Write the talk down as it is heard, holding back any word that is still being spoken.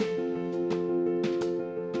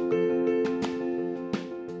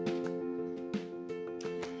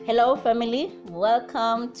Hello, family.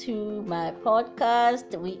 Welcome to my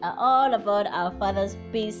podcast. We are all about our Father's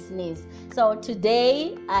business. So,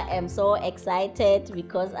 today I am so excited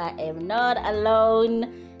because I am not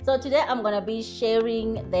alone. So, today I'm going to be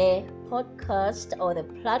sharing the podcast or the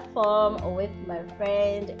platform with my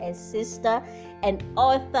friend and sister and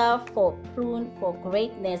author for Prune for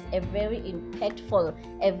Greatness, a very impactful,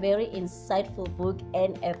 a very insightful book,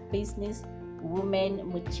 and a business woman,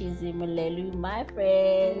 Muchizi Mulelu, my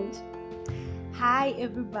friend. Hi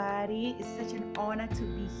everybody, it's such an honor to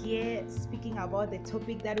be here speaking about the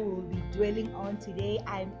topic that we will be dwelling on today.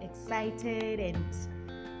 I'm excited and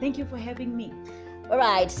thank you for having me.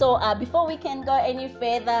 Alright, so before we can go any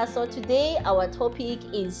further, so today our topic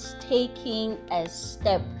is taking a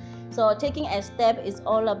step. So taking a step is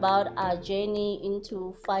all about our journey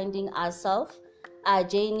into finding ourselves, our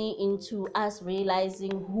journey into us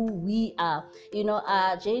realizing who we are.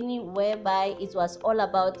 Our journey whereby it was all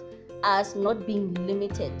about us not being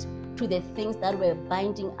limited to the things that were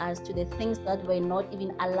binding us, to the things that were not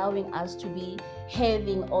even allowing us to be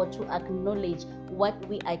having or to acknowledge what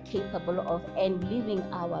we are capable of and living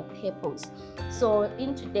our purpose. So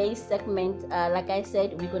in today's segment, like I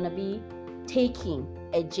said, we're going to be taking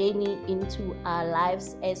a journey into our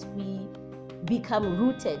lives as we become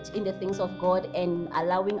rooted in the things of God and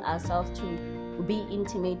allowing ourselves to be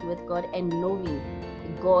intimate with God and knowing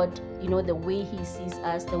God, the way He sees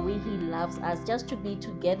us, the way He loves us, just to be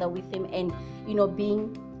together with Him and,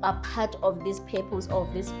 being a part of this purpose,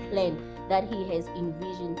 of this plan that He has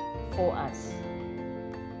envisioned for us.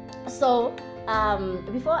 So,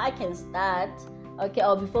 before I can start,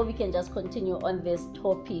 or before we can just continue on this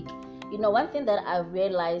topic, one thing that I've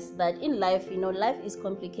realized that in life, life is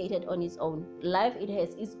complicated on its own. Life, it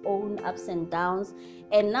has its own ups and downs.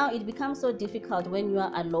 And now it becomes so difficult when you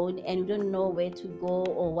are alone and you don't know where to go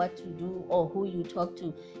or what to do or who you talk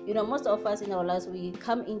to. Most of us in our lives, we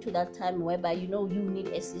come into that time whereby, you need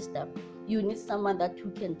a sister. You need someone that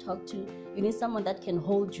you can talk to. You need someone that can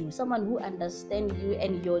hold you, someone who understands you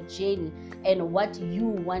and your journey and what you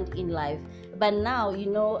want in life. But now,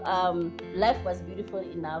 life was beautiful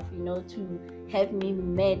enough, to have me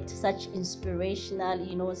met such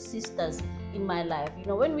inspirational, sisters in my life.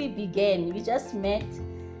 When we began, we just met.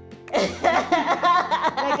 Like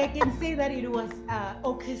I can say that it was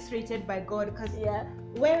orchestrated by God because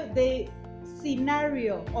where the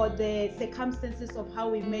scenario or the circumstances of how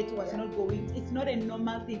we met was not going, it's not a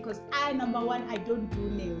normal thing because I don't do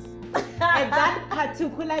nails. At that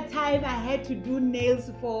particular time I had to do nails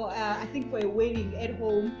for for a wedding at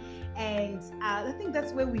home, and I think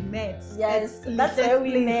that's where we met. Yes, that's where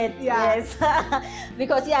we met. Yes.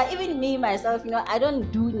 Because even me myself, I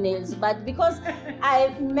don't do nails, but because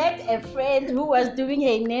I've met a friend who was doing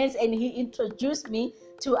her nails and he introduced me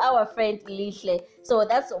to our friend Lishle. So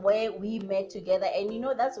that's where we met together, and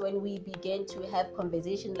that's when we began to have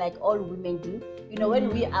conversation like all women do.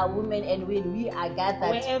 When we are women and when we are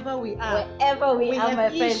gathered, wherever we are, we are, my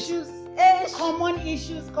friends. Common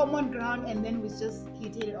issues, common ground, and then we just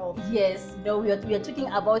hit it off. Yes, we are talking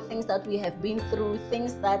about things that we have been through,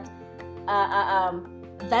 things that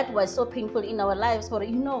that was so painful in our lives. For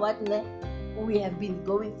we have been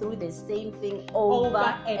going through the same thing over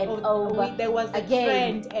and over. There was a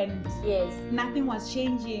again. trend, and yes, nothing was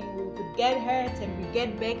changing. We could get hurt and we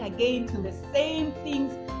get back again to the same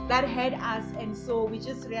things that hurt us, and so we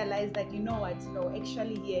just realized that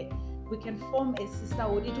actually we can form a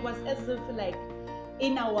sisterhood. It was as if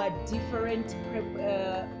in our different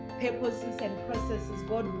purposes and processes,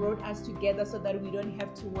 God brought us together so that we don't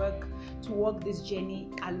have to walk this journey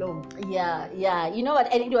alone. Yeah.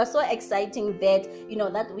 And it was so exciting that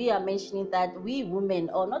that we are mentioning that we women,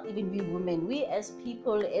 or not even we women, we as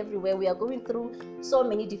people everywhere, we are going through so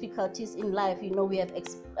many difficulties in life. We have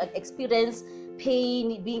experienced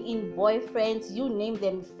pain, being in boyfriends, you name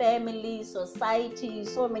them, family, society,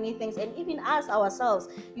 so many things, and even us ourselves,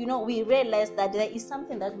 we realized that there is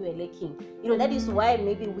something that we are lacking. That is why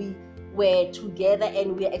maybe we were together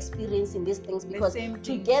and we are experiencing these things, because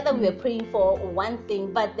together we were praying for one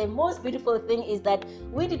thing. But the most beautiful thing is that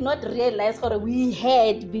we did not realize how we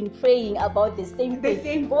had been praying about the same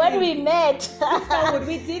thing when we met. Sisterhood,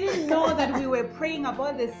 we didn't know that we were praying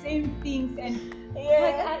about the same things, and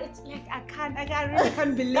I really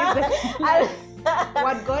can't believe that.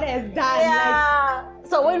 What God has done. Yeah.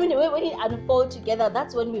 So when it unfold together,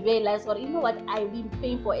 that's when we realize, I've been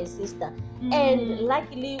praying for a sister, and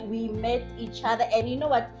luckily we met each other. And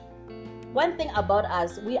one thing about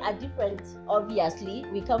us, we are different. Obviously,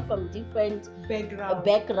 we come from different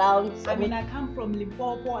backgrounds. I come from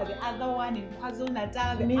Limpopo, the other one in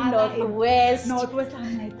KwaZulu-Natal, the me other Northwest.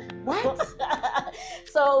 I'm like, what?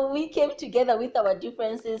 So we came together with our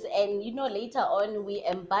differences, and later on we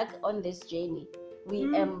embarked on this journey. We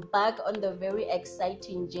embark on the very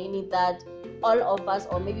exciting journey that all of us,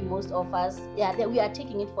 or maybe most of us, that we are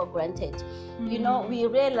taking it for granted. We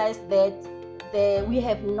realized that we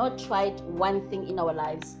have not tried one thing in our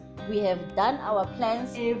lives. We have done our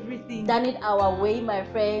plans, everything, done it our way, my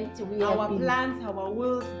friend. Plans, our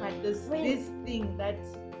wills, but this thing that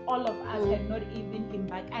all of us have not even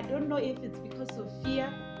embarked. I don't know if it's because of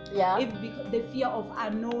fear. If because the fear of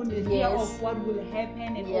unknown, the fear of what will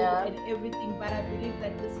happen and everything, but I believe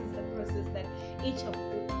that this is the process that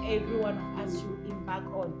every one of us should embark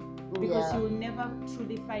on, because you will never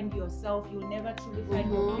truly find yourself, you will never truly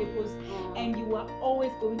find your purpose, and you are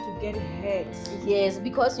always going to get hurt. Yes,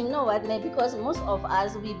 because you know what, because most of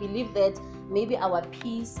us, we believe that maybe our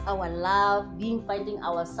peace, our love, finding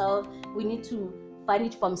ourselves, we need to find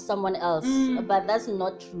it from someone else, but that's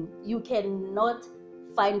not true. You cannot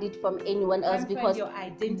find it from anyone else, because your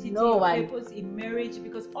identity, your purpose in marriage,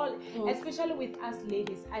 because especially with us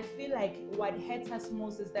ladies, I feel like what hurts us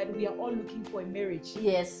most is that we are all looking for a marriage.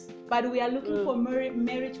 Yes, but we are looking for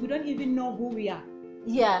marriage. We don't even know who we are.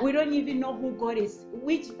 We don't even know who God is.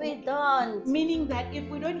 We don't. Meaning that if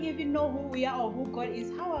we don't even know who we are or who God is,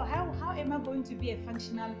 how am I going to be a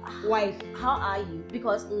functional wife? How are you?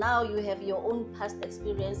 Because now you have your own past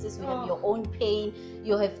experiences, you have your own pain,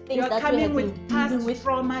 you have things that you have been dealing with,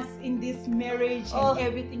 traumas in this marriage and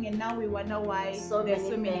everything, and now we wonder why there's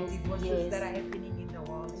so many divorces that are happening in the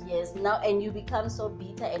world. Yes, now, and you become so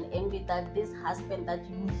bitter and angry that this husband that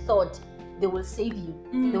you thought they will save you,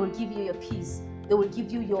 they will give you your peace, they will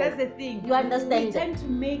give you your... That's the thing. You understand? We tend to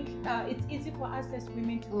make... it's easy for us as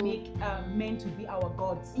women to make men to be our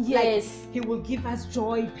gods. Yes. Like, he will give us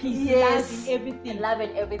joy, peace, love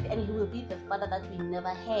and everything. And he will be the father that we never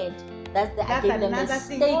had. That's another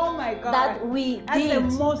thing. Oh my God. That we did.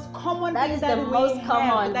 That's the most common thing that we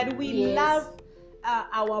have. That we love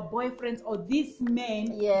our boyfriends or these men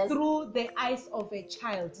through the eyes of a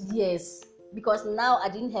child. Yes. Because now I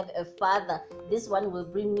didn't have a father. This one will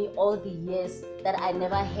bring me all the years that I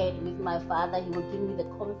never had with my father. He will give me the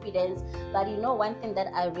confidence. But one thing that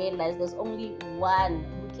I realized, there's only one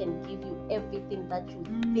who can give you everything that you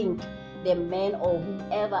think the man or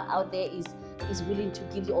whoever out there is willing to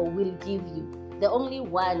give you or will give you. The only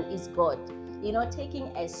one is God.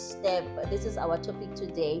 Taking a step, this is our topic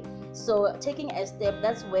today. So taking a step,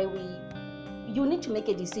 that's where you need to make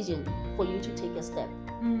a decision for you to take a step.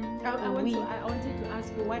 I wanted to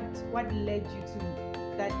ask you what led you to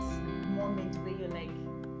that moment where you're like,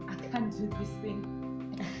 I can't do this thing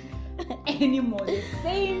anymore. The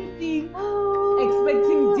same thing,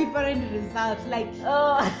 expecting different results. Like,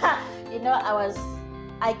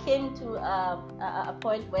 I came to a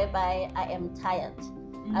point whereby I am tired.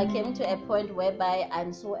 I came to a point whereby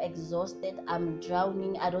I'm so exhausted, I'm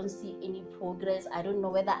drowning, I don't see any progress, I don't know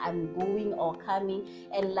whether I'm going or coming.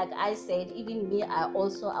 And like I said, even me, I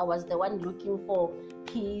was the one looking for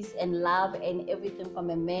peace and love and everything from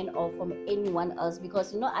a man or from anyone else,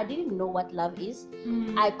 because I didn't know what love is.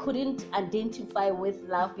 I couldn't identify with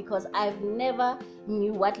love because I've never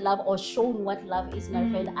knew what love or shown what love is, my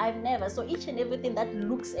friend. I've never. So each and everything that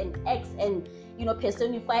looks and acts and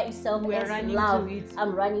personify itself as love,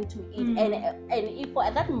 I'm running to it. And if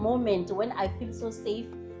at that moment when I feel so safe,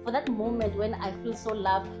 for that moment when I feel so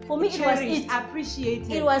loved, for me it was it.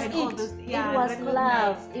 Appreciated. It was it. It was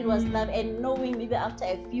love. It was love. And knowing maybe after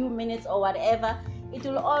a few minutes or whatever, it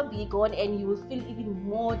will all be gone and you will feel even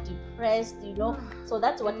more depressed, So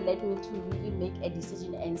that's what led me to really make a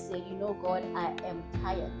decision and say, God, I am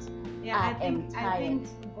tired. I think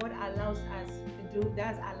God allows us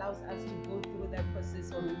to go through that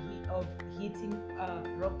process of hitting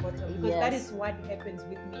rock bottom, because that is what happens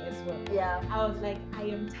with me as well. I was like, I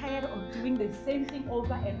am tired of doing the same thing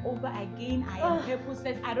over and over again. I am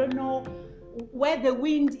purposeless. I don't know where the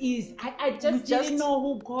wind is. I just didn't know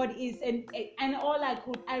who God is, and all I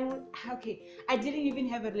didn't even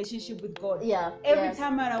have a relationship with God. Every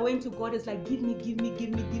time I went to God, it's like, give me,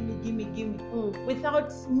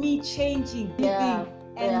 without me changing anything.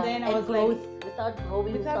 And then I was like, without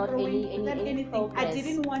growing, without anything. Progress. I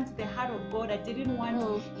didn't want the heart of God. I didn't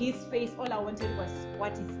want His face. All I wanted was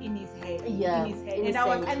what is in His head. And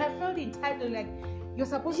I felt entitled, like, you're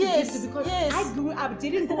supposed to give me, because I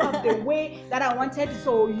didn't grow up the way that I wanted,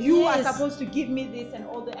 so you are supposed to give me this and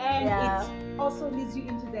all and it also leads you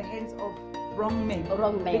into the hands of wrong men.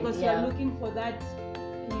 Because you're looking for that,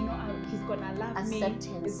 he's gonna love acceptance.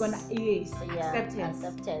 Me. He's gonna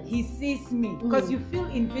acceptance. He sees me, because you feel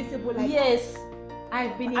invisible. Like,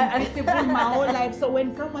 I've been invisible my whole life. So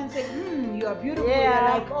when someone said, you are beautiful, you're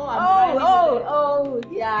like,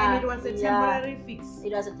 yeah. And it was a temporary fix.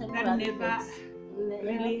 It was a temporary that fix.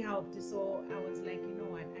 really helped. So I was like, you know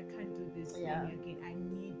what, I can't do this thing again. I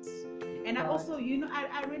need. And I also,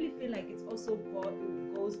 I really feel like it's also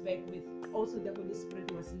goes back with also the Holy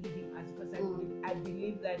Spirit was leading us, because I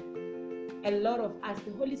believe that a lot of us,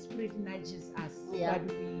 the Holy Spirit nudges us, but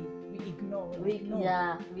we ignore. We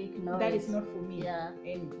ignore. That is not for me.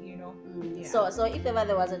 And So if ever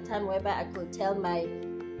there was a time whereby I could tell my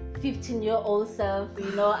 15-year-old self,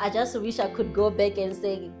 I just wish I could go back and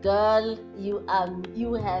say, girl, you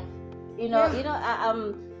have,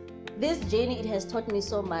 this journey, it has taught me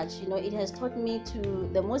so much. It has taught me to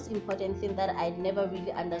the most important thing that I never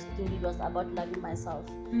really understood. It was about loving myself.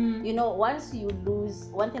 Once you lose,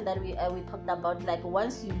 one thing that we talked about, like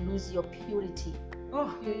once you lose your purity, your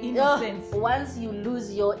innocence. Once you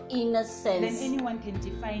lose your innocence, then anyone can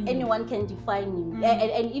define you. Anyone can define you,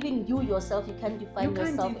 and even you yourself, you can't define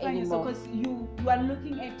yourself anymore. Because you are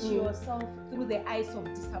looking at yourself through the eyes of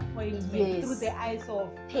disappointment, through the eyes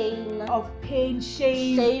of pain,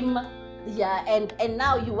 shame. Yeah, and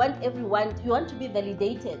now you want to be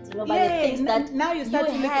validated, by the things that now you start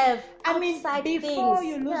to have. I mean, before things.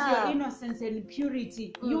 You lose your innocence and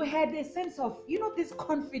purity, you had a sense of, this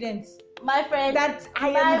confidence. My friend, that I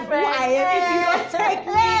am who I am. If you don't take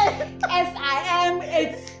me as I am,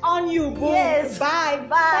 it's on you, boom. Yes. Bye.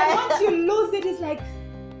 But once you lose it, it's like,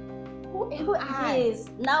 who is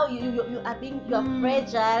now you are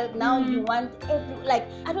fragile. Now you want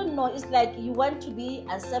I don't know, it's like you want to be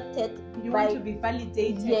accepted, want to be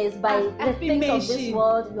validated, yes, by the things of this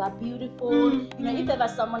world. You are beautiful. If ever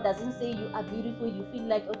someone doesn't say you are beautiful, you feel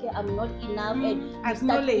like, okay, I'm not enough, and you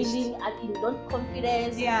start feeling not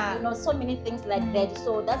confidence, so many things like that.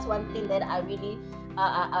 So that's one thing that I really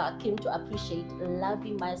came to appreciate,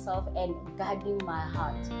 loving myself and guarding my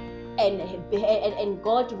heart. And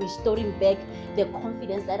God restoring back the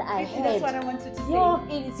confidence that I had. That's what I wanted to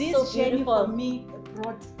say. It is this so journey beautiful. For me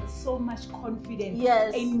brought so much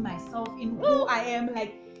confidence in myself, in who I am.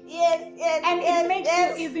 Like, it makes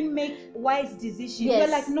you even make wise decisions. You're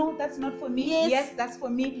like, no, that's not for me. Yes, that's for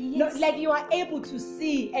me. No, like you are able to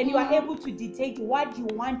see and you are able to detect what you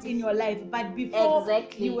want in your life. But before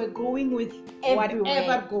you were going with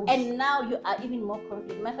whatever goes. And now you are even more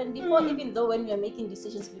confident. My friend, before, even though when you were making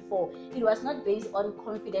decisions before, it was not based on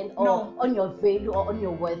confidence or on your value or on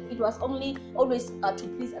your worth. It was always to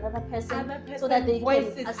please another person so that they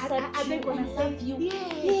can accept you and love you.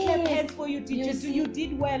 Clap hands for you. You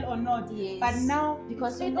did well or not, but now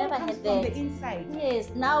because you never had that from the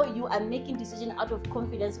inside. Now you are making decisions out of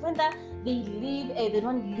confidence. Whether they leave or they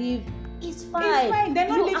don't leave, it's fine. They're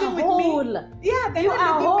not living with me. Yeah, they're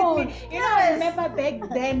not living with me. I remember back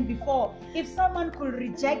then before, if someone could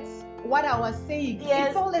reject what I was saying,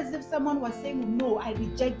 it felt as if someone was saying, no, I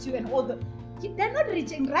reject you, and all the. They're not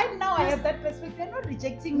rejecting. Right now, I have that perspective. They're not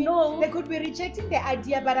rejecting me. No. They could be rejecting the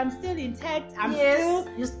idea, but I'm still intact.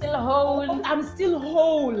 You're still whole. I'm still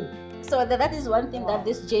whole. So that is one thing that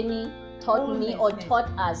this journey taught me or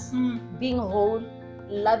taught us. Being whole,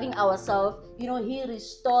 loving ourselves. He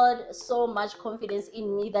restored so much confidence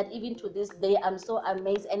in me that even to this day, I'm so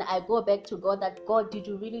amazed, and I go back to God that, God, did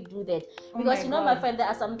you really do that? Because my friend, there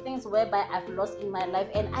are some things whereby I've lost in my life,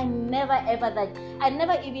 and I never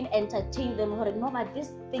even entertained them. No, but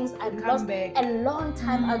these things I lost a long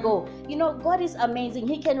time ago. God is amazing.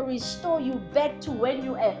 He can restore you back to when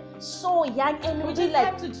you are so young, and we just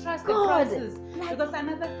have to trust the process. Because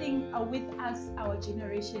another thing with us, our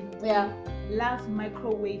generation, we love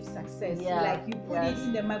microwave success. Like you put it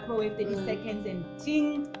in the microwave 30 seconds and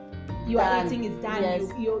ting, your eating is done.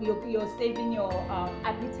 You're saving your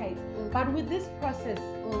appetite. But with this process,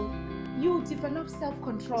 you develop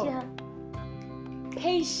self-control.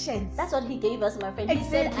 Patience. That's what He gave us, my friend. He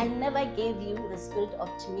said, I never gave you the spirit of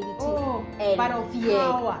timidity but of fear,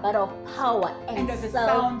 power. But of power and of a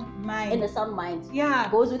sound mind. And a sound mind.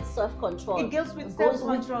 It goes with self-control. It goes with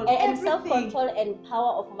self-control. And self-control and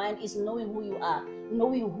power of mind is knowing who you are,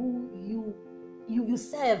 knowing who you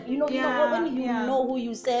serve. When you know who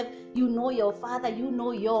you serve, you know your Father, you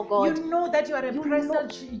know your God. You know that you are a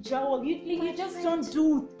precious jewel. You just don't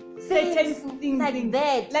do certain things like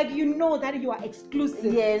that. Like you know that you are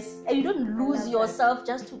exclusive. Yes, and you don't lose yourself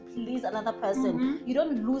just to please another person. You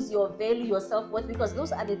don't lose your value, your self-worth, because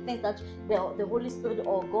those are the things that the Holy Spirit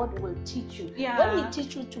or God will teach you. When He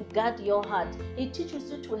teaches you to guard your heart, He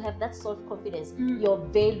teaches you to have that self-confidence, your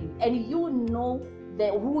value, and you know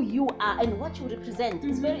who you are and what you represent.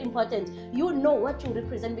 It's very important. You know what you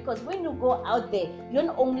represent, because when you go out there, you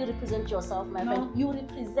don't only represent yourself, my friend. You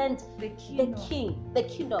represent the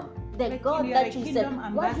kingdom, the God that you serve,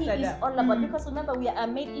 what He is all about. Because remember, we are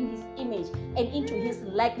made in His image and into His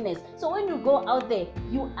likeness. So when you go out there,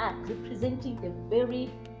 you are representing the very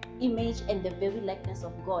image and the very likeness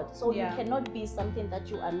of God. So you cannot be something that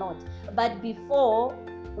you are not. But before,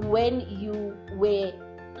 when you were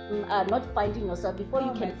not finding yourself, before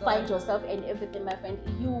you can find yourself and everything, my friend,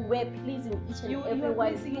 you were pleasing each and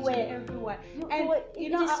everyone.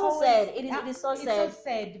 It is so sad. It is so sad. It's so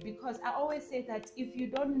sad, because I always say that if you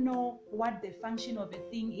don't know what the function of a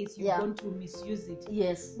thing is, you're going to misuse it.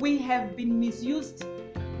 Yes. We have been misused.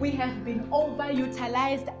 We have been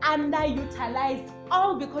overutilized, underutilized,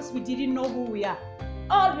 all because we didn't know who we are.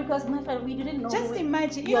 All because, my friend, we didn't know. Just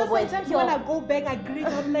imagine. Sometimes when I go back, I grieve.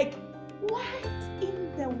 I'm like, what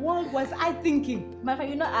in the world was I thinking? My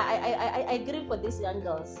friend, I agree for these young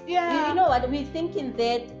girls. Yeah. You know what? We're thinking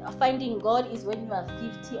that finding God is when you are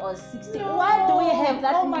 50 or 60. Why do we have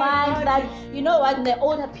that mind that, you know what, the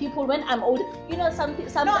older people, when I'm older,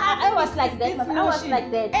 I was like that. I was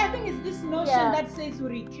like that. I think it's this notion that says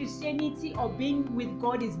Christianity or being with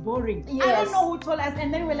God is boring. Yes. I don't know who told us,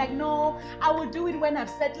 and then we're like, no, I will do it when I've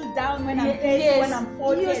settled down, when I'm 30, when I'm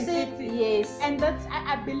 40 and 50. Yes. And that's,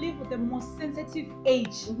 I believe, the most sensitive age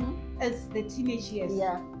is the teenage years.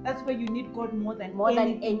 Yeah. That's where you need God more than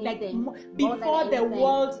anything. Like, before the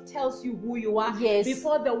world tells you who you are. Yes.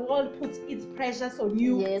 Before the world puts its pressures on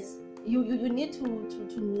you. Yes. You need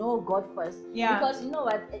to know God first. Yeah. Because you know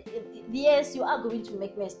what? Yes, you are going to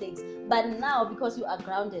make mistakes, but now, because you are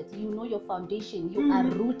grounded, you know your foundation, you are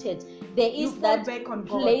rooted. There is that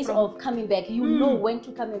place of coming back. You know when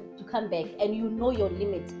to come back, and you know your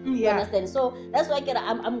limits. You understand? So that's why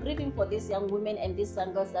I'm grieving for these young women and these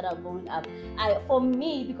young girls that are growing up. For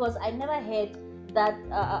me, because I never had that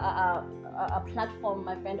a platform,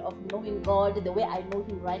 my friend, of knowing God the way I know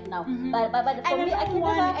Him right now. But for me, I can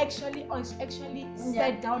actually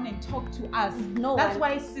sat down and talked to us. That's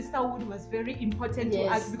why sisterhood was very important to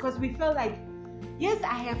us, because we felt like, yes,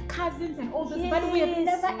 I have cousins and all this, but we have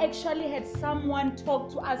never actually had someone talk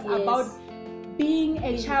to us about being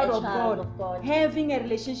a child of God, having a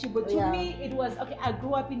relationship. But to me, it was okay. I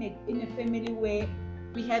grew up in a family where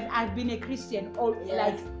I've been a Christian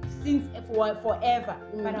like since forever,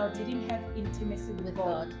 but I didn't have intimacy with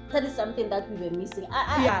God. That is something that we were missing.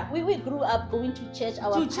 We grew up going to church.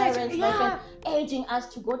 Our parents, my friend, urging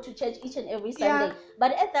us to go to church each and every Sunday.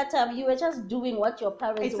 But at that time, you were just doing what your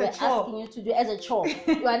parents were asking you to do as a chore.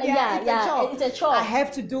 It's a chore. I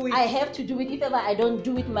have to do it. If ever I don't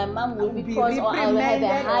do it, my mom will be cross, or I will have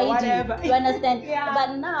a hiding. You understand?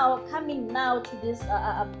 But now, coming now to this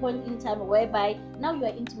point in time whereby now you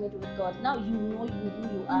are intimate with God. Now you know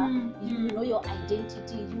who you are. You know your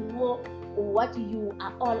identity. You know what you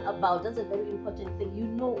are all about. That's a very important thing. You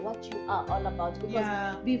know what you are all about, because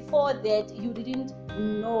before that you didn't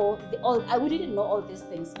know we didn't know all these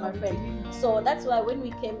things, my friend. So that's why when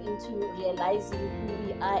we came into realizing who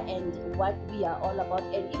we are and what we are all about,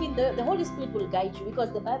 and even the Holy Spirit will guide you,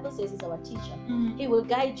 because the Bible says He's our teacher. He will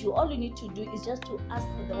guide you. All you need to do is just to ask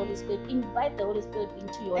for the Holy Spirit, invite the Holy Spirit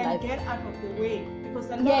into your life, and get out of the way, because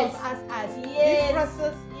a lot of us this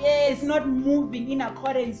process is not moving in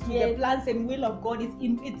accordance to the plans and will of God.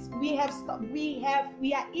 We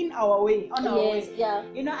are in our way, on our way.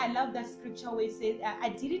 You know, I love that scripture where it says, I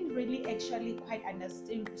didn't really actually quite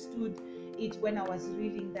understood it when I was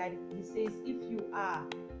reading that. He says, if you are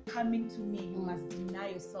coming to me, you must deny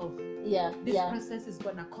yourself. This process is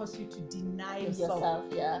gonna cause you to deny yourself.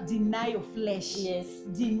 Deny your flesh.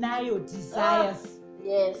 Deny your desires.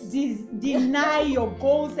 Deny your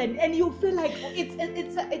goals, and you feel like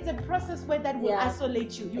it's a process where that will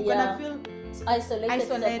isolate you. You're gonna feel isolated.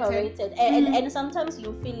 Separated, and sometimes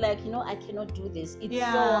you feel like, I cannot do this. It's so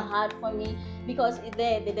hard for me, because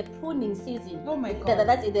the pruning season. Oh my God!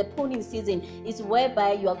 That's the pruning season is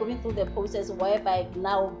whereby you are going through the process whereby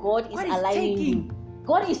now God is aligning you.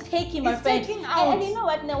 God is taking, my friend. And you know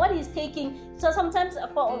what? Now, what He's taking. So sometimes,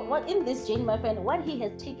 for what in this journey, my friend, what He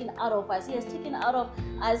has taken out of us, He has taken out of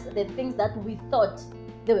us the things that we thought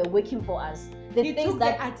they were working for us. The things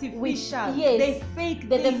that artificial, they fake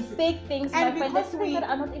things, my friend, the things that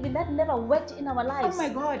are not even, that never worked in our lives. Oh my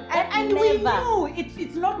God! And we knew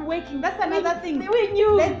it's not working. That's another thing. We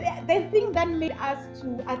knew. The thing that made us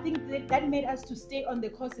that made us to stay on the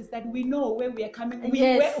course is that we know where we are coming.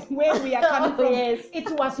 Where we are coming from. It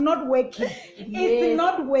was not working. It's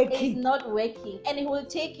not working. It's not working, and it will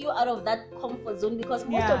take you out of that comfort zone, because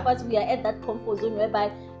most of us, we are at that comfort zone whereby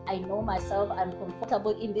I know myself, I'm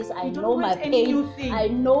comfortable in this, I You don't know my want any new pain. thing. I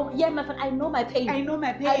know, yeah, my friend, I know my pain. I know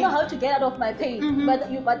my pain. I know how to get out of my pain. Mhm.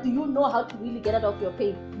 But do you know how to really get out of your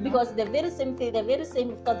pain? No. Because the very same thing, the very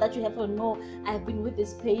same thought that you have to know, I've been with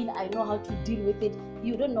this pain, I know how to deal with it.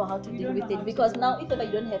 You don't know how to You deal don't with know it, how to because deal now with if ever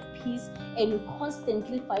you don't have peace and you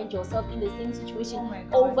constantly find yourself in the same situation Oh my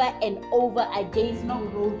God. over and over again, It's not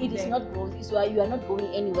growth it is there. not growth. You are not going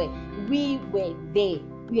anywhere. We were there.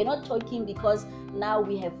 We are not talking because now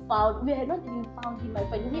we have not even found him, my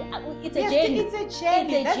friend. It's a journey. It's a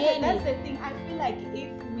journey. It's a journey. That's the thing. I feel like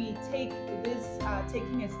if we take this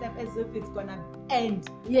taking a step as if it's gonna end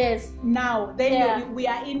Yes. now, then Yeah. we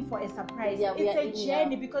are in for a surprise. Yeah, we it's are a in,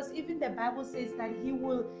 journey, yeah. because even the Bible says that he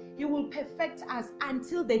will perfect us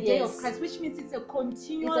until the day of Yes. Christ, which means it's a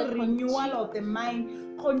continual It's a renewal continual- of the mind,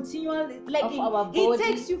 continual, like Of our he body.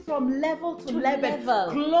 takes you from level to To level,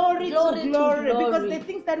 level. glory to Glory to glory, because glory. the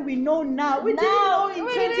things that we know now, we Now, didn't know in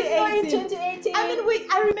we didn't know in 2018. 2018. I mean,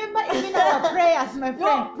 I remember even our prayers, my friend.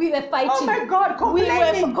 No, we were fighting. Oh my God, We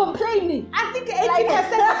complaining. were complaining. I think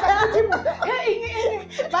 80%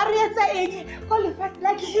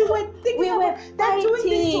 like we were thinking We were about that doing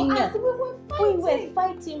this fighting. to us. We were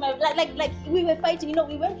fighting. Like we were fighting. You know,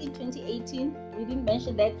 we went in 2018. We didn't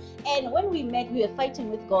mention that. And when we met, we were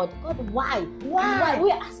fighting with God. God, why? Why? We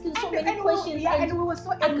were asking so many questions. And we were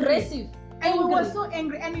so angry. aggressive. And we were angry. so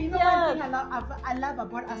angry. And you know Yeah. one thing I love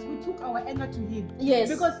about us, we took our anger to him. Yes.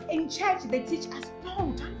 Because in church they teach us,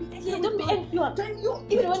 no, don't be angry. Yeah, don't be angry. Don't you?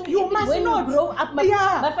 Even when you must when not you grow up, my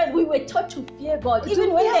Yeah. friend, we were taught to fear God. To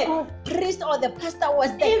Even when fear the God. priest or the pastor was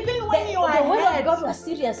there, Even when the you are word hurt. of God was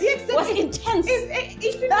serious. Yes, was it- intense. Even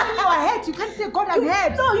when you are hurt, you can't say, God, I'm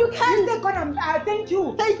hurt. No, you You can't. say, God, thank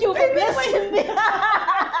you. Thank you for Even blessing me.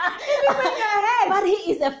 Even when you are hurt. But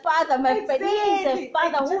he is a father, my friend. He is a Exactly.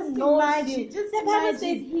 father Like, who just knows imagine, you. just The Bible imagine. says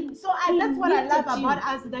he. So he that's what I love lifted you. about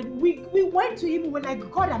us, that we went to him, we were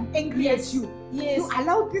like, God, I'm angry Yes. at you. Yes. You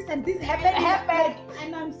allowed this and this happened.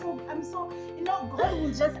 And I'm so, you know, God will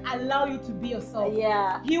just allow you to be yourself.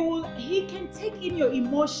 Yeah. He can take in your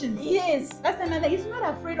emotions. Yes. That's another. He's not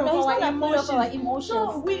afraid of No, he's our not afraid emotions. of our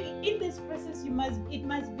emotions. So we, in this process, you must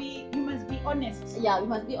be honest. Yeah, you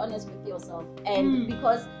must be honest with yourself, and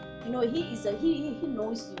because you know he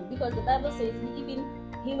knows you, because the Bible says he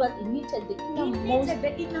knitted the innermost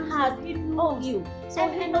heart of you, so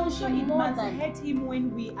he and knows also you it more must than. hurt him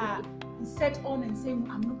when we are set on and saying,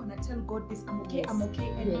 I'm not gonna tell God this, I'm okay, Yes. I'm okay,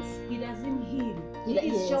 and Yes. he doesn't heal. He- He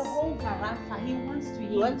is yes. Jehovah Rapha. He wants to He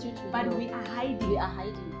heal, wants you to but heal. we are hiding. We are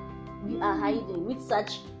hiding. We are hiding with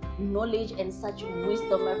such knowledge and such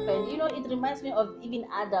wisdom, my friend. You know, it reminds me of even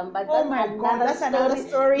Adam, but Oh that's my God, another that's story. another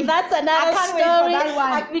story. That's another I can't wait for story. that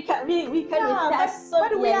one. Like, we can Yeah, that's so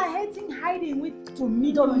but we yes. are hating hiding with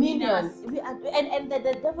dominion. Dominion. We are, and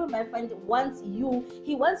the devil, my friend,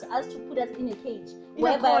 he wants us to put us in a cage In a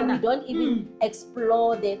whereby corner. we don't even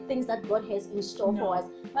explore the things that God has in store No. for us.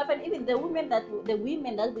 My friend, even the women that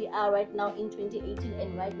we are right now in 2018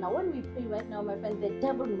 and right now, when we pray right now, my friend, the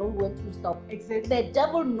devil knows when to stop. Exactly. The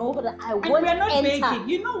devil knows that I And won't we are not enter. begging.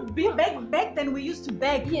 You know, back then we used to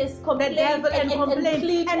beg. Yes, The complain devil and complain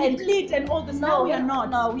plead and plead and all this. No, Now we are not.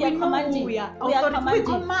 no, we are know commanding. who we are. We are Authority. commanding.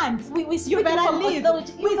 We command. we You speak better from leave.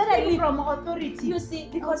 authority. We You better speak leave. from authority. You see,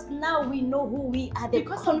 because now we know who we are. The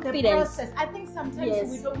Because of the confidence. process. I think sometimes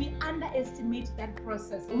Yes. we underestimate that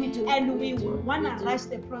process. We do. And we do, want to we do. rush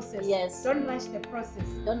the process. Yes. Don't rush the process.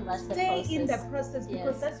 Don't rush the Stay process. in the process,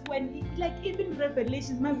 because Yes. that's when, like, even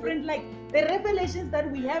revelations, my friend, like the revelations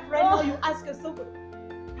that we have right Oh. now, you ask yourself, are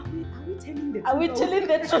we telling the truth? Are we telling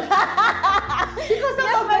the truth? Because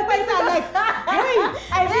some of my friends are like, hey,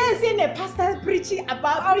 I haven't seen a pastor preaching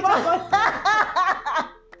about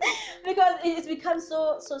Because it's become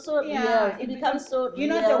so Yeah, real. It becomes so you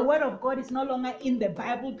know, real. the word of God is no longer in the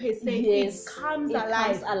Bible per se. Yes. It comes It alive.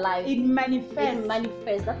 comes alive. It manifests. It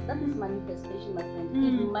manifests. That is manifestation, my friend.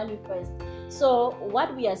 It Mm. manifests. So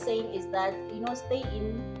what we are saying is that, you know, stay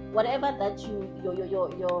in whatever that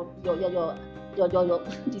your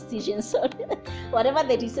decisions, sorry. Whatever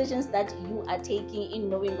the decisions that you are taking in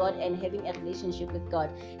knowing God and having a relationship with God.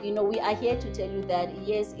 You know, we are here to tell you that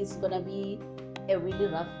yes, it's gonna be a really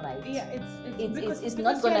rough ride. Yeah, It's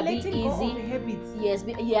not gonna be easy. Habits. Yes,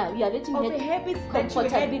 we are letting Of you the habits that you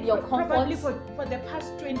comfortability, had your probably comfort. for the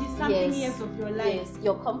past 20-something Yes. years of your life. Yes,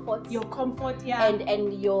 your comfort. Your comfort, yeah.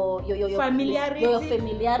 And your Familiarity. your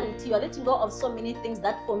familiarity. You're letting go of so many things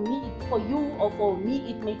that for you or for me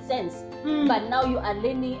it made sense. Mm. But now you are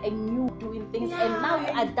learning a new doing things, and now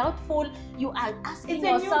you are doubtful. You are asking It's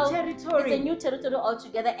a yourself. new territory. It's a new territory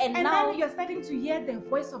altogether. And And now then you're starting to hear the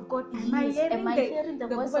voice of God. Am I yes, hearing am hearing the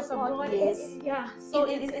voice of God? Yes. Yeah. So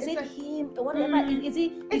is it him? Whatever. Is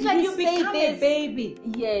he? It's like you become a baby.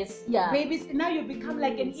 Yes. Yeah. Babies. Now you become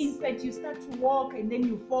like an infant. You start to walk and then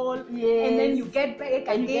you fall. Yes. And then you get back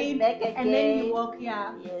and again. You get back again. And then you walk.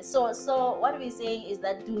 Yeah. Yes. So what we're saying is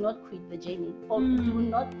that do not quit the journey. Do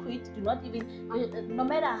not quit. Do not even. No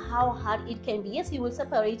matter how hard it can be. Yes, He will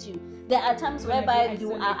separate you. There are times whereby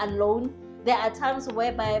you are alone. There are times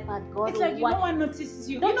whereby, but God, it's like no one notices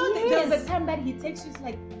you. No, there's a time that He takes you. It's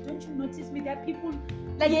like, don't you notice me? There are people,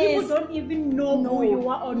 like people don't even know who you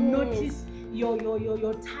are or notice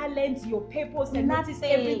your talents, your purpose, and notice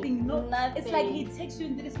everything. No, it's like He takes you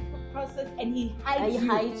into this process and He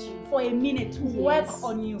hides you for a minute to work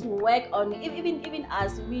on you. Even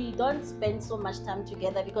us, we don't spend so much time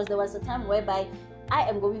together because there was a time whereby I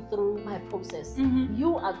am going through my process.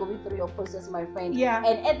 You are going through your process, my friend. Yeah.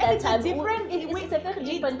 And at that time, it's a very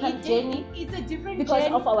different journey. It's a different because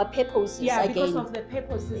journey. Of our purposes. Yeah, again. Because of the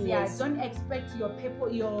purposes. Yes. Yeah. Don't expect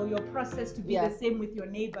your process to be the same with your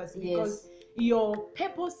neighbors because your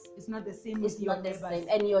purpose is not the same with your neighbors. Same.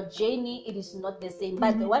 And your journey, it is not the same.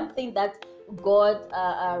 But the one thing that God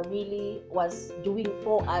really was doing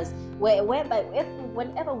for us, whereby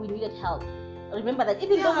whenever we needed help. Remember that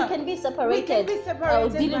even though we can be separated,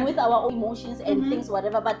 dealing with our own emotions and things,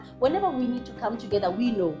 whatever, but whenever we need to come together, we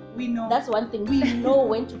know. That's one thing. We know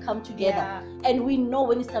when to come together, and we know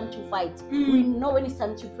when it's time to fight. We know when it's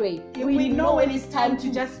time to pray. We know when it's time to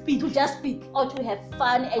just speak, or to have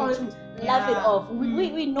fun and to laugh it off.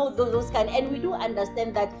 We know those kind, and we do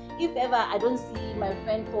understand that if ever I don't see my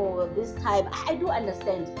friend for this time, I do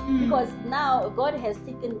understand because now God has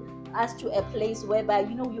taken us to a place whereby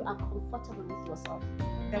you are comfortable with yourself.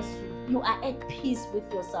 That's true. You are at peace with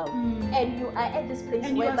yourself, and you are at this place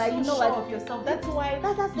and whereby you know what of yourself. That's why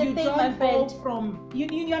that's the you thing, don't my friend. go from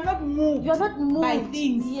you are not moved. You're not moved by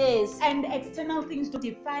things. Yes. And external things to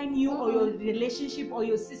define you or your relationship or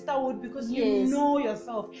your sisterhood because you know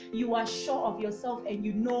yourself. You are sure of yourself and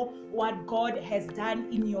you know what God has done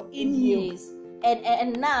in you.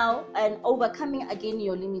 And now overcoming again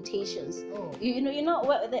your limitations.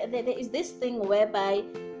 There is this thing whereby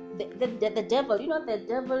the devil, the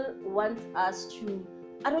devil wants us to,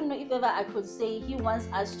 I don't know if ever I could say, he wants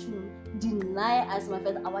us to deny us, my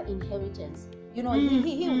friend, our inheritance. He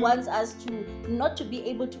wants us to not to be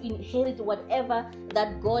able to inherit whatever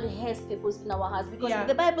that God has purposed in our hearts, because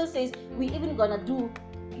the Bible says we're even gonna do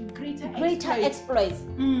greater exploits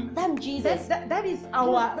than Jesus. That is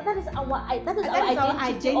our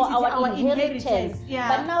identity or our inheritance. Yeah.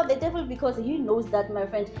 But now the devil, because he knows that, my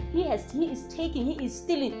friend, he is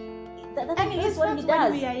stealing. And it's when he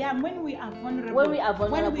does. When we are young, when we are vulnerable,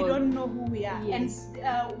 when we don't know who we are. Yes.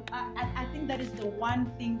 And I think that is the one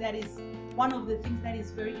of the things that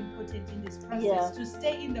is very important in this process, to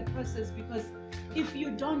stay in the process, because if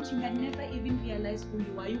you don't, you might never even realize who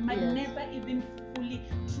you are. You might never even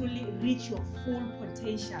truly reach your full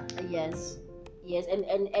potential. Yes.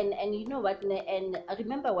 And you know what? And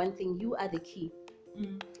remember one thing: you are the key.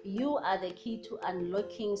 You are the key to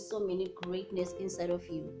unlocking so many greatness inside of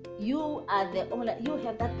you. You are the only. You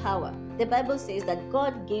have that power. The Bible says that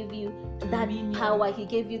God gave you that power. He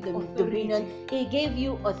gave you the dominion. He gave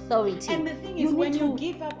you authority. And the thing is, when you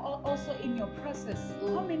give up also in your process,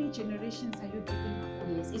 how many generations are you giving up?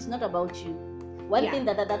 Yes, it's not about you. One thing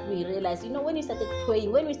that we realized, when we started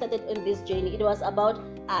praying, when we started on this journey, it was about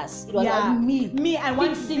us. It was about me. I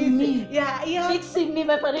want fixing me. Fixing me.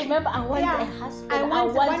 But remember, I want a husband. I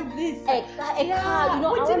want this. A car. I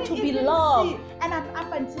want to be loved. And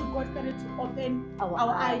up until God started to open our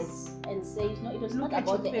eyes and say, it was not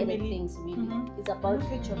about the other things really. It's about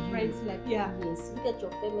look at your friends, yes, look at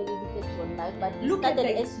your family, look at your life. But look at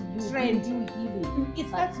the as you trend, you healing. It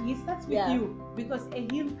starts with you, because a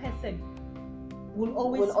healed person will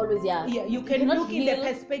always you can look in the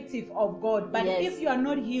perspective of God, but if you are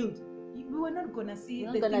not healed, we were not gonna see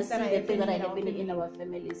the things that are happening in our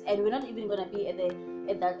families, and we're not even gonna be at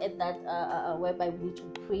that whereby we need to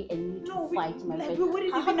pray and we need to fight, my friend. We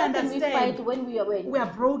wouldn't even understand. We fight when we are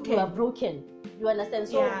broken. We are broken. You understand?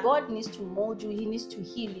 So God needs to mold you. He needs to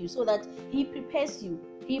heal you so that He prepares you.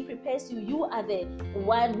 You are the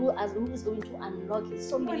one who is going to unlock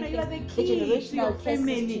so many things, the generational curses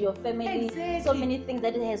to your family. Exactly. So many things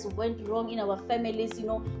that has went wrong in our families. The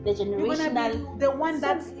generational, the one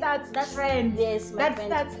that starts trend. Yes, my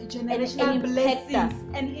friend. That starts generational blessings.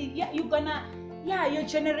 And you're gonna. Your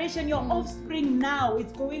generation, your offspring now,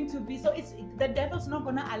 it's going to be so. The devil's not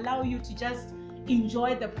gonna allow you to just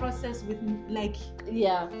enjoy the process with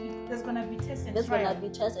there's gonna be tests and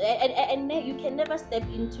and you can never step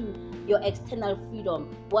into your external freedom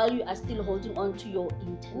while you are still holding on to your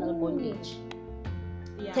internal bondage.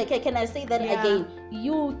 Can I say that again?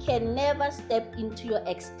 You can never step into your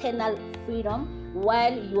external freedom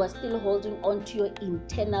while you are still holding on to your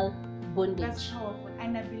internal bondage. That's powerful,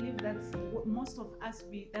 and I believe that's what most of us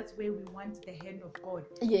that's where we want the hand of God.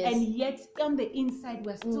 Yes. And yet on the inside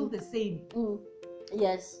we're still the same.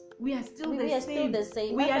 Yes. We are still still the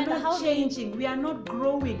same. We are not changing. We are not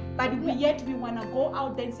growing. But yet we want to go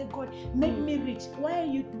out there and say, God, make me rich. Where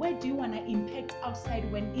do you want to impact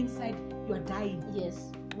outside when inside you are dying?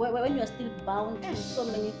 Yes. When you are still bound to so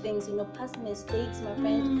many things, past mistakes, my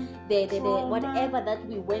friend, the whatever that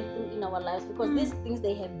we went through in our lives, because these things,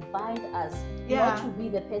 they have bind us not to be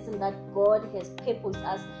the person that God has purposed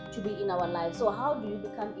us to be in our lives. So how do you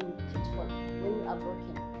become impactful when you are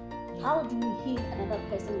broken? How do you heal another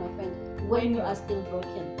person, my friend, when you are still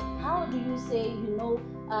broken? How do you say,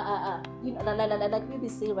 like we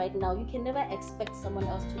say right now, you can never expect someone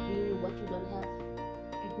else to bring you what you don't have.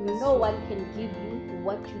 No one can give you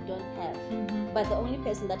what you don't have. But the only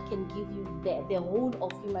person that can give you the whole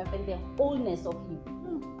of you, my friend, the wholeness of you,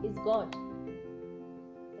 is God.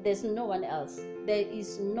 There's no one else. There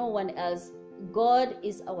is no one else. God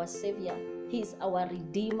is our Savior. He is our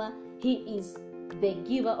Redeemer. He is the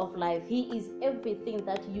giver of life. He is everything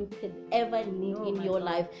that you could ever need in your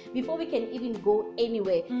life. Before we can even go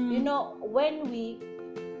anywhere, when we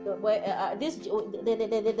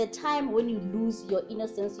the time when you lose your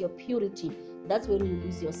innocence, your purity, that's when you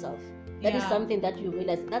lose yourself. That is something that you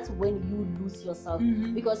realize. That's when you lose yourself,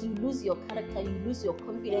 because you lose your character, you lose your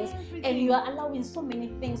confidence, and you are allowing so many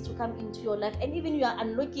things to come into your life, and even you are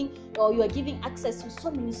unlocking or you are giving access to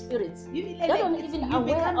so many spirits that you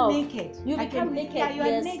become naked. You become naked. Yeah, you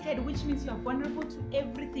are naked, which means you are vulnerable to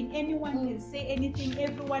everything. Anyone can say anything.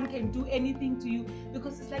 Everyone can do anything to you,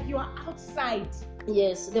 because it's like you are outside.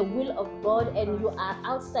 Yes, the will of God, and you are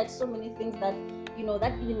outside so many things that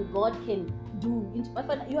that even God can do. You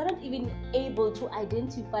are not even able to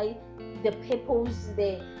identify the purpose.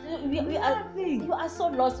 You are so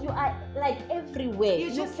lost. You are like everywhere.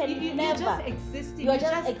 You're just existing. You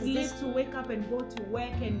just live to wake up and go to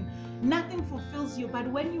work, and nothing fulfills you.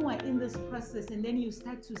 But when you are in this process, and then you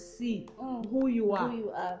start to see who you are,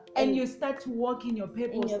 and you start to walk in your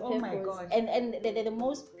purpose. Oh my God! And the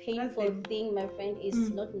most painful thing, my friend,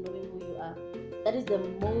 is not knowing who you are. That is the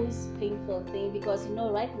most painful thing, because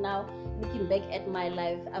right now, looking back at my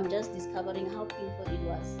life, I'm just discovering how painful it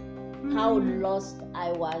was, how lost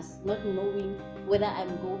I was, not knowing whether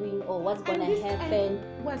I'm going or what's going to happen.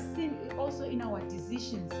 Was seen also in our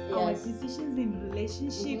decisions, our decisions in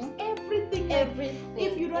relationships, everything.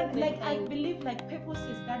 If you don't I believe purpose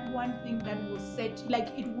is that one thing that will set,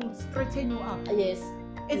 it will straighten you up. Yes.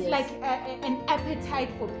 It's like an appetite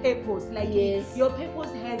for purpose. Your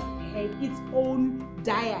purpose has its own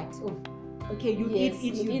diet of, okay, you eat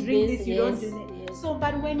it, you drink this, you don't do it. So,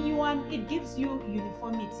 but when you want, it gives you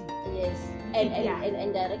uniformity. Yes,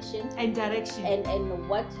 and direction. And direction. And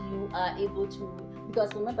what you are able to,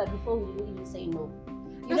 because remember, before we didn't even say no.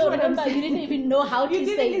 Remember, you didn't even know how to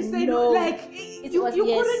say no. You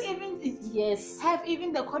couldn't even have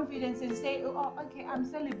even the confidence and say, oh, okay, I'm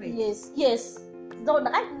celebrating. Yes. So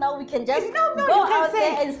right now we can just go out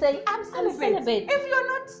there and say, I'm celebrating.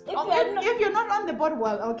 If you're not on the board,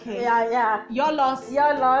 well, okay. Yeah. You're lost.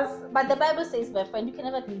 But the Bible says, my friend, you can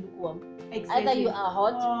never be lukewarm. Exactly. Either you are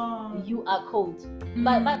hot, you are cold.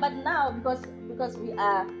 But now, because we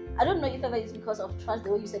are, I don't know if ever it's because of trust,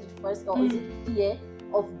 the way you said it first, or is it fear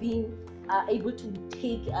of being able to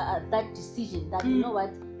take that decision that, you know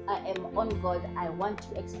what, I am on God, I want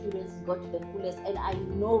to experience God to the fullest, and I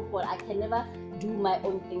know God, I can never do my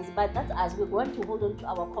own things. But that's us. We want to hold on to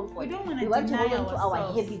our comfort. We don't want to hold on to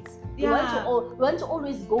our habits. We want to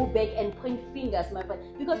always go back and point fingers, my friend,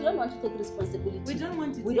 because we don't want to take responsibility. We don't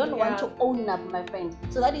want to own up, my friend.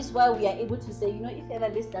 So that is why we are able to say, if ever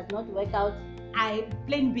this does not work out,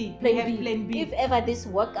 plan B. If ever this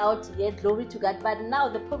work out, glory to God. But now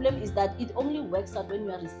the problem is that it only works out when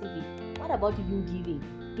you are receiving. What about you giving?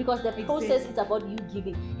 Because the process is about you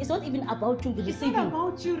giving. It's not even about you receiving. It's not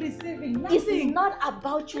about you receiving. Nothing. It's not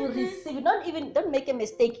about you receiving. Don't make a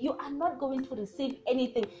mistake. You are not going to receive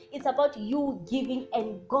anything. It's about you giving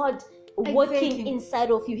and God working inside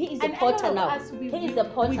of you. He is the potter now. He is the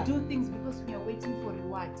potter. We do things because we are waiting for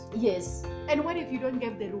reward. Yes. And what if you don't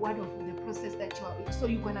get the reward of the process that so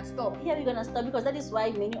you're gonna stop? Yeah, we're gonna stop, because that is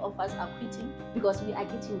why many of us are quitting, because we are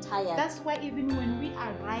getting tired. That's why even when we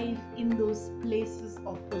arrive in those places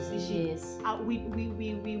of position, we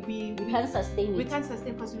can't sustain it. We can't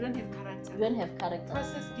sustain because we don't have character. You don't have character.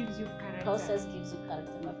 Process gives you character. Process gives you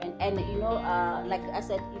character, my friend. And like I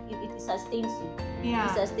said, it sustains you. Yeah.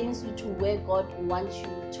 It sustains you to where God wants you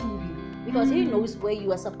to be. because He knows where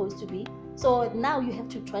you are supposed to be. So now you have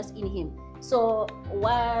to trust in Him. So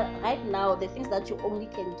right now, the things that you only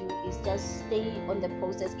can do is just stay on the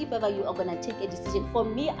process. If ever you are going to take a decision, for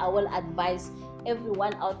me, I will advise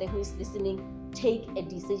everyone out there who is listening, take a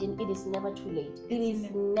decision. It is never too late. It is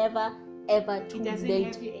never ever too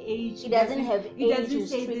late. It doesn't have age. It doesn't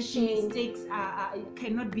say these mistakes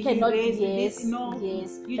cannot be erased.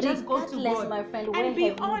 Yes, you just go to God, my friend, and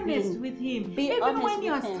be honest with Him. Even when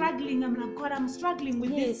you are struggling, I'm like, God, I'm struggling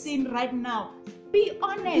with this sin right now. Be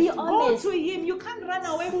honest. Go to Him. You can't run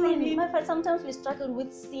away from Him. My friend, sometimes we struggle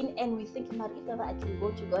with sin and we think, man, if ever I can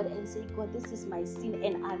go to God and say, God, this is my sin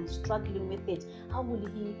and I'm struggling with it, how will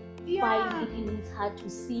He find it in His heart to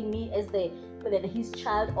see me as His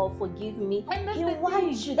child or forgive me? He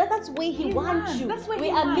wants you. That's where He wants you. We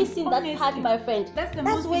are missing that part, my friend. That's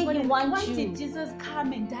where He wants you. Why did Jesus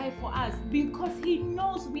come and die for us? Because He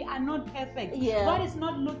knows we are not perfect. God is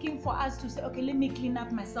not looking for us to say, okay, let me clean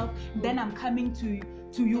up myself, then I'm coming to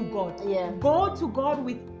you, God. Go to God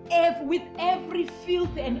with every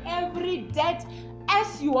filth and every dirt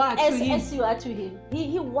as you are to Him. As you are to Him.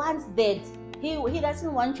 He wants that. He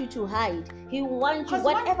doesn't want you to hide. He wants you.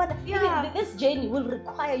 Whatever this journey will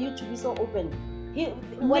require you to be so open.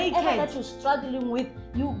 Whatever that you're struggling with,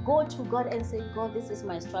 you go to God and say, God, this is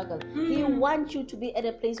my struggle. He wants you to be at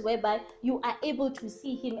a place whereby you are able to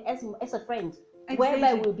see Him as a friend.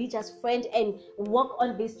 Whereby we'll be just friends and walk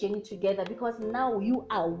on this journey together, because now you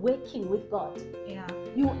are working with God.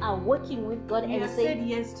 You are working with God and said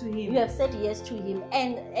yes to Him. You have said yes to Him,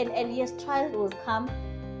 and yes, trials will come.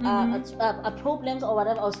 Problems or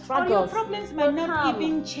whatever, or struggles. Or your problems might not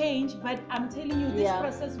even change, but I'm telling you, this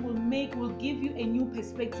process will give you a new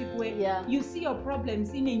perspective where you see your problems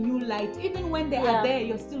in a new light. Even when they are there,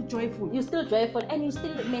 you're still joyful. You're still joyful, and you're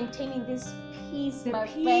still maintaining this peace, my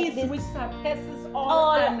friend, which surpasses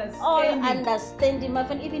all understanding, my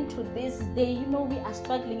friend. Even to this day, we are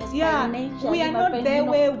struggling as financially. We are not there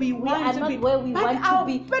where we want to be. Where we want to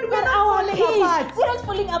be. But we're not falling apart. We're not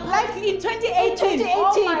falling apart. Like in 2018.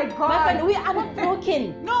 Oh my God. My friend, we are not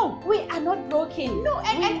broken. No. We are not broken. No,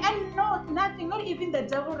 and no, nothing. Not even the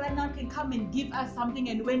devil right now can come and give us something,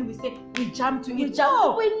 and when we say we jump to it.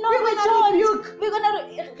 No, we don't. We're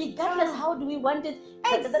gonna, regardless how do we want it.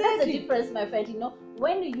 Exactly. That's the difference, my friend.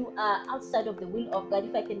 When you are outside of the will of God,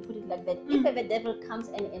 if I can put it like that, if the devil comes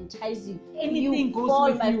and entices you, anything goes fall,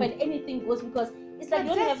 with my you. friend. Anything goes, because it's like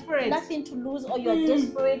you don't desperate. have nothing to lose, or you're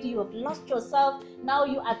desperate, you have lost yourself. Now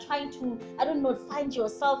you are trying to, find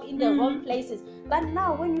yourself in the wrong places. But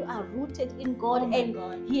now when you are rooted in God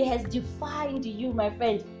He has defined you, my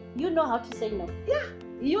friend, you know how to say no.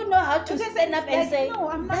 You know how to stand up and say, no,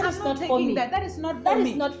 I'm not taking that. That is not for me.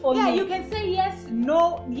 That is not for me. You can say yes,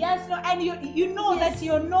 no, and you know that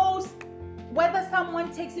your no's, whether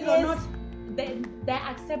someone takes it or not, their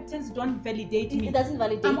acceptance don't validate me. It doesn't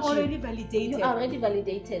validate I'm already validated. You are already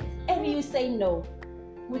validated. And you say no.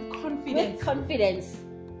 With confidence.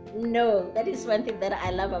 No. That is one thing that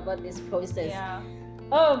I love about this process.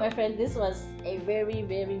 Oh, my friend, this was a very,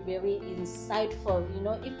 very, very insightful.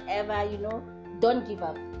 If ever, don't give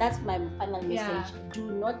up. That's my final message.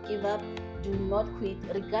 Do not give up. Do not quit,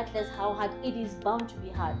 regardless how hard it is. Bound to be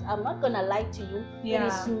hard. I'm not gonna lie to you. It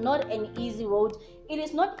is not an easy road. It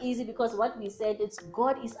is not easy, because what we said, it's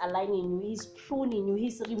God is aligning you. He's pruning you.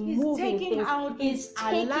 He's removing things. He's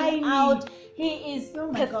taking out. He is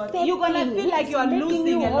perfecting. You're gonna feel like you are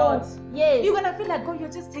losing a lot. Yes. You're gonna feel like God, you're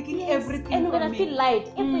just taking everything. And you're gonna feel light.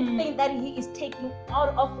 Everything that He is taking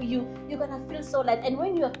out of you, you're gonna feel so light. And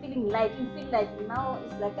when you are feeling light, you feel like now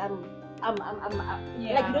it's like I'm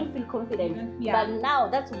like you don't feel confident. But now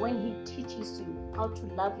that's when He teaches you how to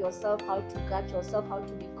love yourself, how to guard yourself, how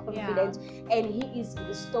to be confident, and He is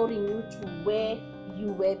restoring you to where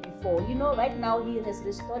you were before. Right now He has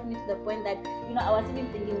restored me to the point that I was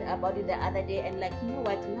even thinking about it the other day, and like,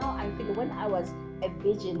 what, now I feel when I was a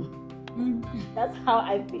virgin. That's how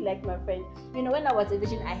I feel like, my friend. When I was a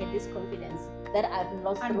virgin, I had this confidence that I've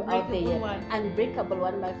lost throughout the year. Unbreakable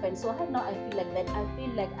one, my friend. So right now I feel like that. I feel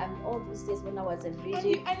like I'm all these days when I was a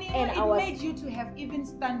virgin. And it made you to have even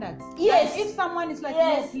standards. Yes. Like if someone is like,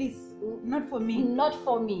 no, please, not for me. Not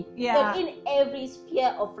for me. So in every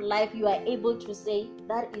sphere of life, you are able to say,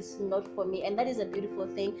 that is not for me. And that is a beautiful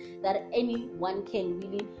thing that anyone can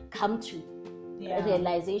really come to. A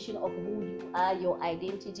realization of who you are, your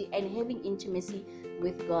identity, and having intimacy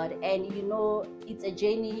with God. And it's a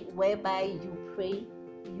journey whereby you pray,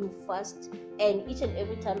 you fast, and each and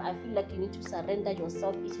every time I feel like you need to surrender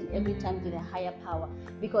yourself each and every time to the higher power,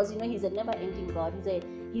 because he's a never-ending God.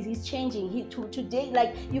 He's changing. Today,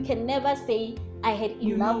 like, you can never say I had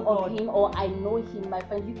enough of him or I know him, my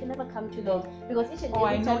friend. You can never come to that, because each and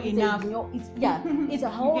every time it's a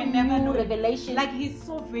whole new revelation. Like, he's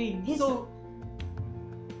so vain.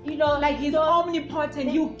 Like, he's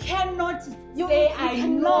omnipotent. You cannot say I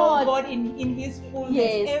know God in his fullness.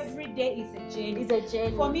 Yes. Every day is a journey. It's a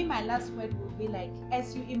journey. For me, my last word would be like,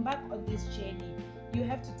 as you embark on this journey, you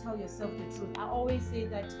have to tell yourself the truth. I always say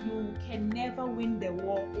that you can never win the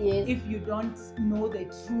war if you don't know the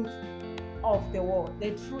truth of the war.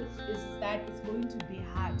 The truth is that it's going to be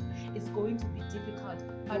hard. It's going to be difficult.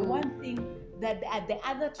 But one thing that the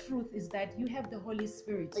other truth is that you have the Holy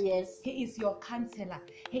Spirit. Yes. He is your counselor.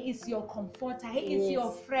 He is your comforter. He is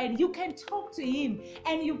your friend. You can talk to him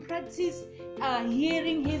and you practice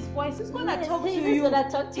hearing his voice. He's going to talk to you.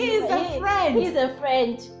 He's a friend. He's a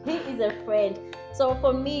friend. He is a friend. So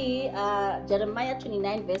for me, Jeremiah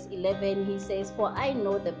 29 verse 11, he says, "For I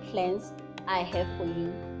know the plans I have for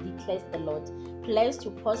you, declares the Lord. Plans to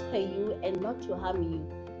prosper you and not to harm you.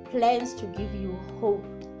 Plans to give you hope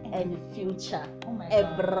and future." A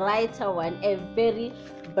brighter one, a very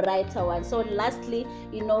brighter one. So lastly,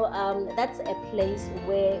 that's a place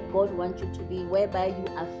where God wants you to be, whereby you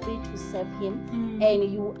are free to serve him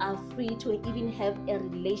and you are free to even have a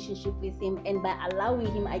relationship with him, and by allowing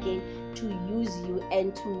him again to use you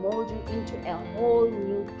and to mold you into a whole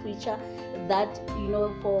new creature, that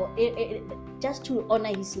for just to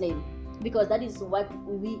honor his name, because that is what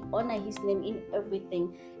we honor his name in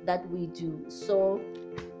everything that we do. So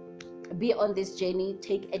be on this journey,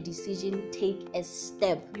 take a decision, take a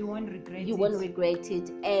step. You won't regret it. You won't regret it.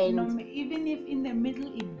 And even if in the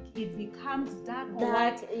middle it becomes dark,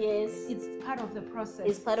 yes, it's part of the process.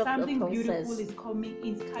 It's part of the process. Something beautiful is coming.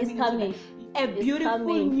 It's coming. A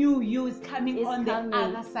beautiful new you is coming on the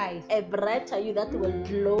other side. A brighter you that will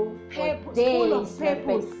glow purpose, full of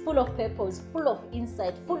purpose, full of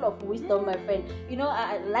insight, full of wisdom, my friend.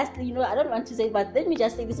 Lastly, I don't want to say, but let me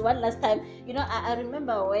just say this one last time. I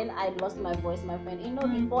remember when I lost my voice, my friend.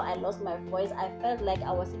 Before I lost my voice, I felt like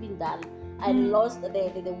I was even dull. I lost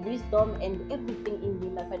the wisdom and everything in me,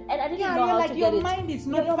 my friend. And I didn't know how to get it. Your mind is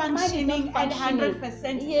not functioning at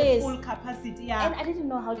 100% full capacity. Yeah. And I didn't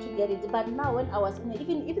know how to get it. But now when I was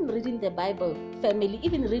even reading the Bible, family,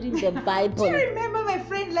 even reading the Bible. Do you remember, my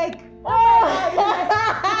friend,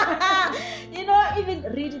 even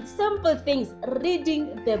reading simple things,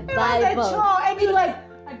 reading the Bible. It was a chore, and it was,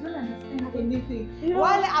 I don't understand anything.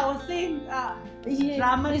 While I was saying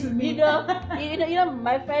drama to me.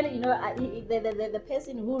 My friend, the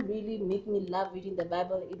person who really made me love reading the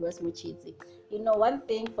Bible, it was Muchitsi. One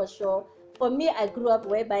thing for sure, for me, I grew up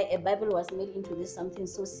whereby a Bible was made into this something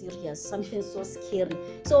so serious, something so scary.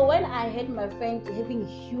 So when I heard my friend having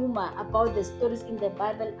humor about the stories in the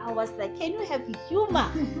Bible, I was like, can you have humor?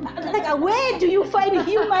 Like, where do you find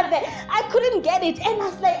humor there? I couldn't get it. And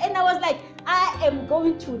I was like, I am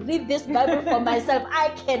going to read this Bible for myself. I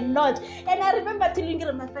cannot. And I remember telling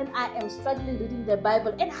my friend, I am struggling reading the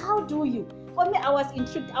Bible. And how do you? For me, I was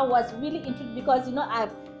intrigued. I was really intrigued because,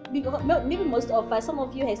 maybe most of us, some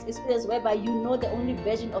of you has experienced whereby the only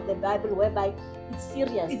version of the Bible whereby it's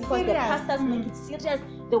serious. The pastors make it serious.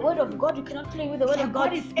 The word of God, you cannot play with the word of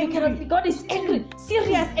God. God is angry,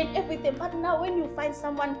 serious and everything. But now when you find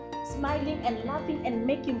someone smiling and laughing and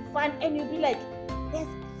making fun, and you'll be like, there's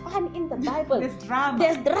fun in the Bible. There's drama.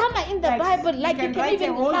 There's drama in the Bible. Like, you can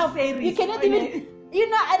even laugh. You cannot even...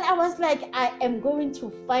 and I was like, I am going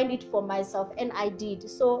to find it for myself. And I did.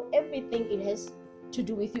 So everything it has to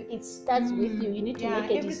do with you. It starts with you. You need to make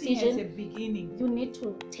a decision. Has a beginning. You need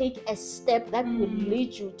to take a step that will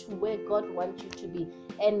lead you to where God wants you to be.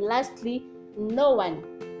 And lastly, no one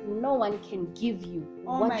can give you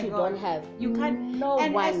what you don't have. You can't.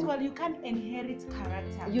 And as well, you can't inherit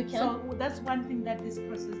character. You can. So that's one thing that this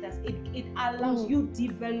process does. It allows you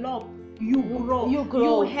develop. You grow.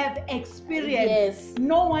 You have experience. Yes.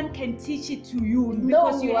 No one can teach it to you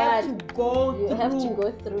because you have to go through. You have to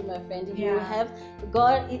go through, my friend. You have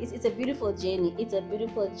God. It's a beautiful journey. It's a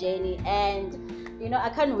beautiful journey, and I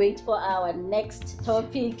can't wait for our next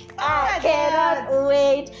topic. I cannot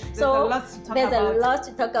wait. There's a lot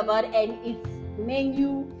to talk about, and it's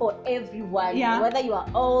menu for everyone. Whether you are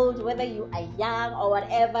old, whether you are young or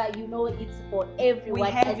whatever, it's for everyone. We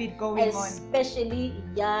have it going on. Especially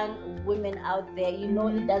young women out there.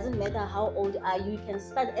 It doesn't matter how old are you. You can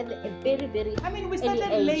start at a very, very we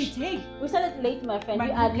started late. Hey, we started late, my friend. We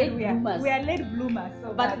are late bloomers. We are late bloomers.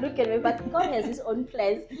 But look at me. But God has His own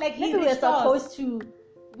plans. Like maybe we're supposed to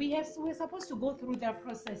we're supposed to go through that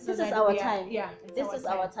process. This is our time. This is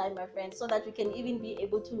our time, my friend, so that we can even be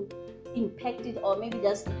able to impact it, or maybe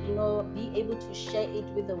just be able to share it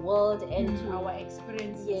with the world and to our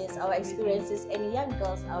experiences. Yes, our experiences. And young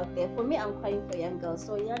girls out there, for me, I'm crying for young girls.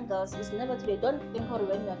 So young girls, it's never too late. Don't think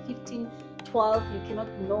when you're 15, 12, you cannot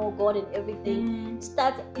know God and everything.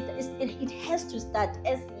 It has to start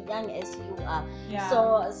as young as you are.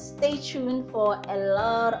 So stay tuned for a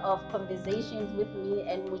lot of conversations with me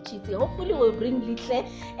and Muchiti. Hopefully we'll bring Litle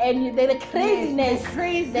and the craziness,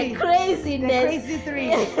 the crazy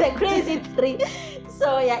three.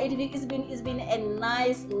 So it's been a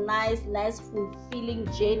nice fulfilling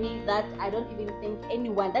journey that I don't even think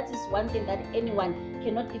anyone, that is one thing that anyone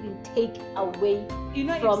cannot even take away from you.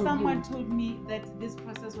 If someone told me that this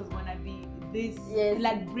process was gonna be this,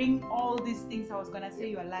 like bring all these things, I was gonna say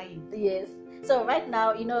you're lying. Yes. So right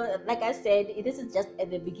now, like I said, this is just at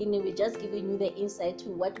the beginning. We're just giving you the insight to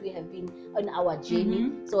what we have been on our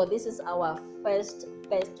journey. So this is our first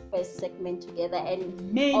segment together, and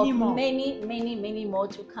many more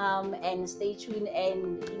to come. And stay tuned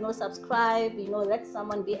and subscribe. Let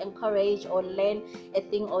someone be encouraged or learn a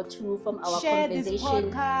thing or two from our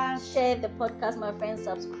conversation. Share the podcast, my friends.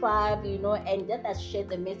 Subscribe, and let us share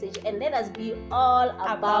the message, and let us be all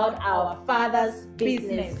about our Father's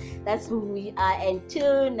business. That's who we are.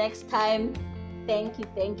 Until next time, thank you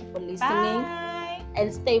for listening. Bye.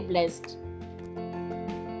 And stay blessed.